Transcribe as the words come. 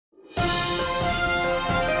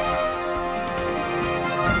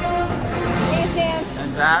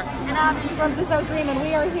Zach. And I'm from Just Our Dream, and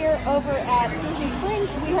we are here over at Disney Springs.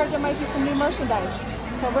 We heard there might be some new merchandise.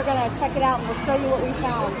 So we're gonna check it out and we'll show you what we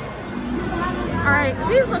found. All right,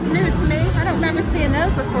 these look new to me. I don't remember seeing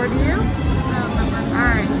those before, do you? No.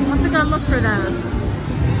 All right, we'll have to go look for those.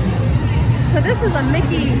 So this is a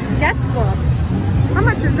Mickey sketchbook. How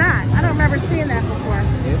much is that? I don't remember seeing that before.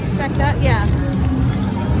 Yes. Check that, yeah.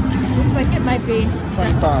 Looks like it might be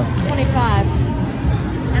 25. 25.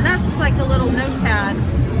 And that's like a little notepad.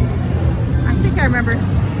 I think I remember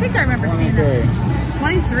seeing that.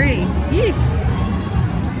 23. Eek.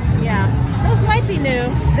 Yeah, those might be new.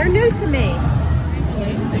 They're new to me.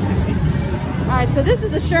 All right, so this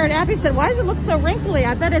is a shirt. Abby said, why does it look so wrinkly?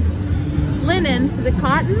 I bet it's linen. Is it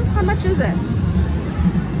cotton? How much is it?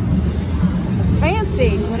 It's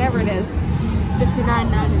fancy, whatever it is.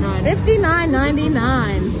 $59.99.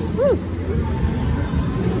 $59.99. Whew.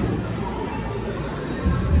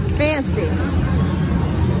 Fancy.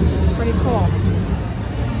 Pretty cool.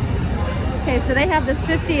 Okay, so they have this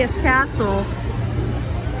 50th castle.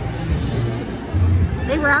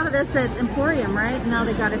 They were out of this at Emporium, right? And now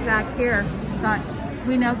they got it back here. It's got,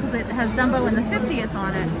 we know because it has Dumbo and the 50th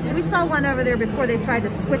on it. We saw one over there before they tried to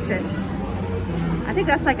switch it. I think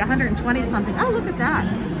that's like 120 something. Oh, look at that.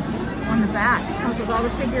 On the back. It comes with all the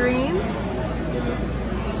figurines.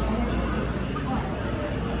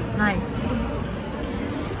 Nice.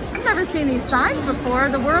 I've never seen these signs before.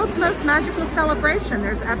 The world's most magical celebration.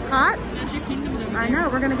 There's Epcot. Magic Kingdom's over I know.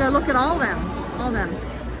 We're going to go look at all of them. All of them.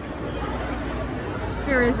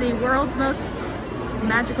 Here is the world's most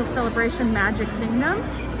magical celebration, Magic Kingdom.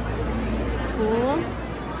 Cool.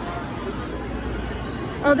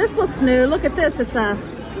 Oh, this looks new. Look at this. It's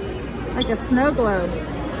like a snow globe.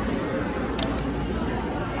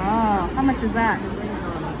 Oh, how much is that?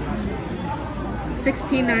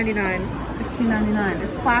 $16.99. $16.99.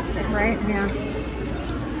 It's plastic, right? Yeah.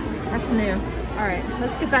 That's new. All right,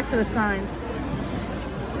 let's get back to the sign.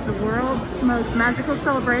 The world's most magical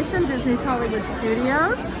celebration, Disney's Hollywood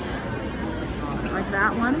Studios. Like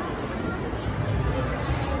that one.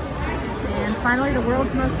 And finally, the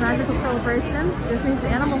world's most magical celebration, Disney's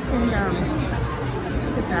Animal Kingdom.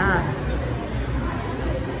 Look at that.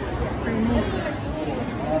 Pretty neat.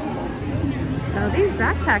 So these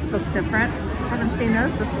backpacks look different. Haven't seen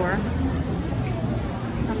those before.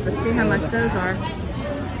 Have to see how much those are.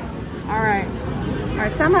 All right. All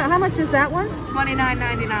right, so how much is that one?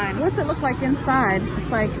 $29.99. What's it look like inside? It's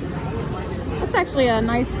like, that's actually a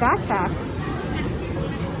nice backpack.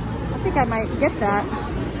 I think I might get that.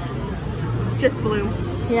 It's just blue.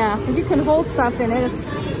 Yeah, because you can hold stuff in it. It's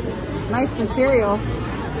nice material.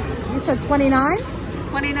 You said 29?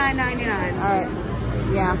 $29.99. All right.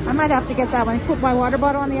 Yeah, I might have to get that one. Put my water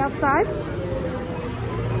bottle on the outside.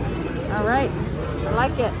 All right. I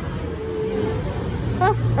like it.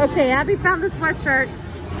 Oh, okay, Abby found the sweatshirt.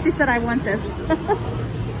 She said, I want this.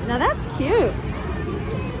 Now that's cute.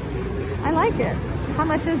 I like it. How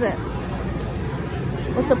much is it?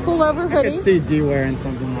 It's a pullover hoodie. I could see Dee wearing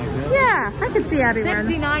something like this. Yeah, I could see Abby wearing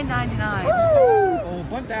it. $69.99. Oh,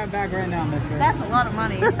 put that back right now, mister. That's a lot of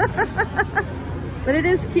money. But it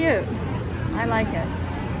is cute. I like it.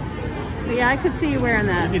 But yeah, I could see you wearing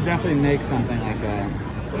that. You could definitely make something like that.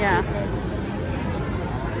 Yeah.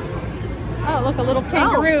 Oh, look, a little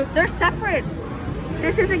kangaroo. Oh, they're separate.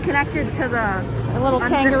 This isn't connected to the... A little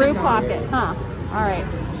kangaroo unzipping pocket, huh? All right.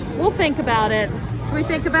 We'll think about it. Should we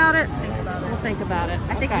think about it? We'll think about it.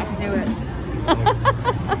 I think we should do it.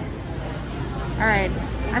 All right.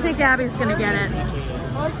 I think Abby's going to get it.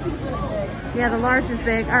 Yeah, the large is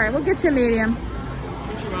big. All right, we'll get you a medium.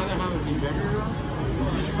 Would you rather have it be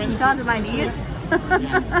bigger? It's onto my knees. Yes.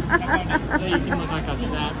 So you can look like a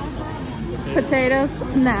sack. Potatoes?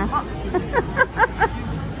 No.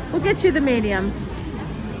 We'll get you the medium.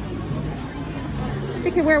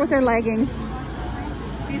 She can wear it with her leggings.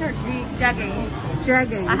 These are jeggings.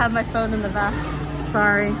 Jeggings. I have my phone in the back.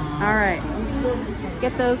 Sorry. All right.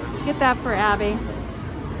 Get those. Get that for Abby.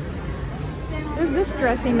 There's this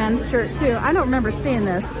dressy men's shirt too. I don't remember seeing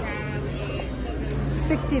this.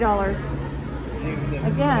 $60.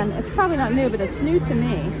 Again, it's probably not new, but it's new to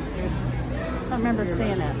me. I don't remember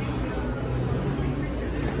seeing it.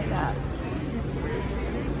 Look at that.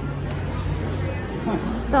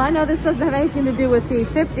 So I know this doesn't have anything to do with the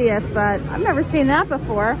 50th, but I've never seen that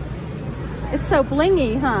before. It's so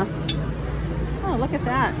blingy, huh? Oh, look at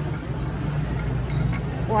that.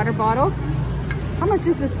 Water bottle. How much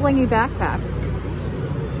is this blingy backpack?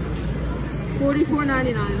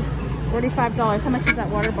 $44.99. $45. How much is that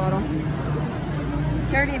water bottle?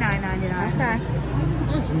 $39.99. Okay.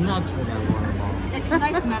 That's nuts for that water bottle. It's a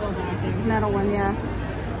nice metal though, I think. It's a metal one, yeah.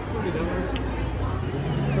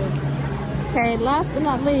 Okay, last but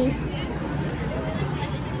not least,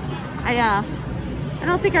 I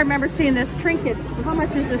don't think I remember seeing this trinket. How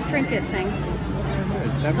much is this trinket thing?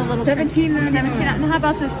 $17.99. And how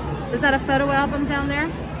about this? Is that a photo album down there?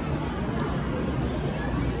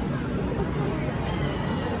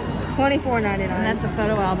 $24.99. And that's a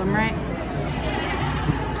photo album, right?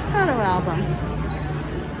 Photo album.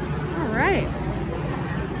 All right.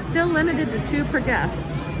 Still limited to 2 per guest.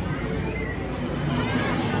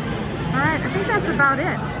 All right, I think that's about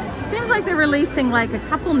it. Seems like they're releasing like a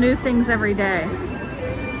couple new things every day.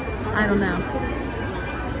 I don't know.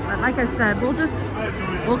 But like I said,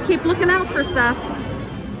 we'll keep looking out for stuff.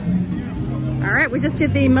 All right, we just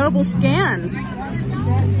did the mobile scan.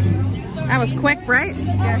 That was quick, right?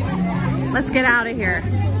 Yes. Let's get out of here.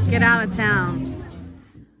 Get out of town.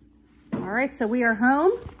 All right, so we are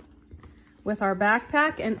home with our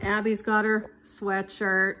backpack, and Abby's got her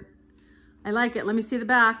sweatshirt. I like it. Let me see the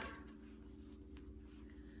back.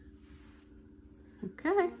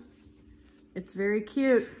 Okay. It's very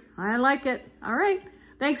cute. I like it. All right.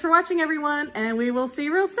 Thanks for watching, everyone, and we will see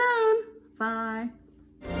you real soon.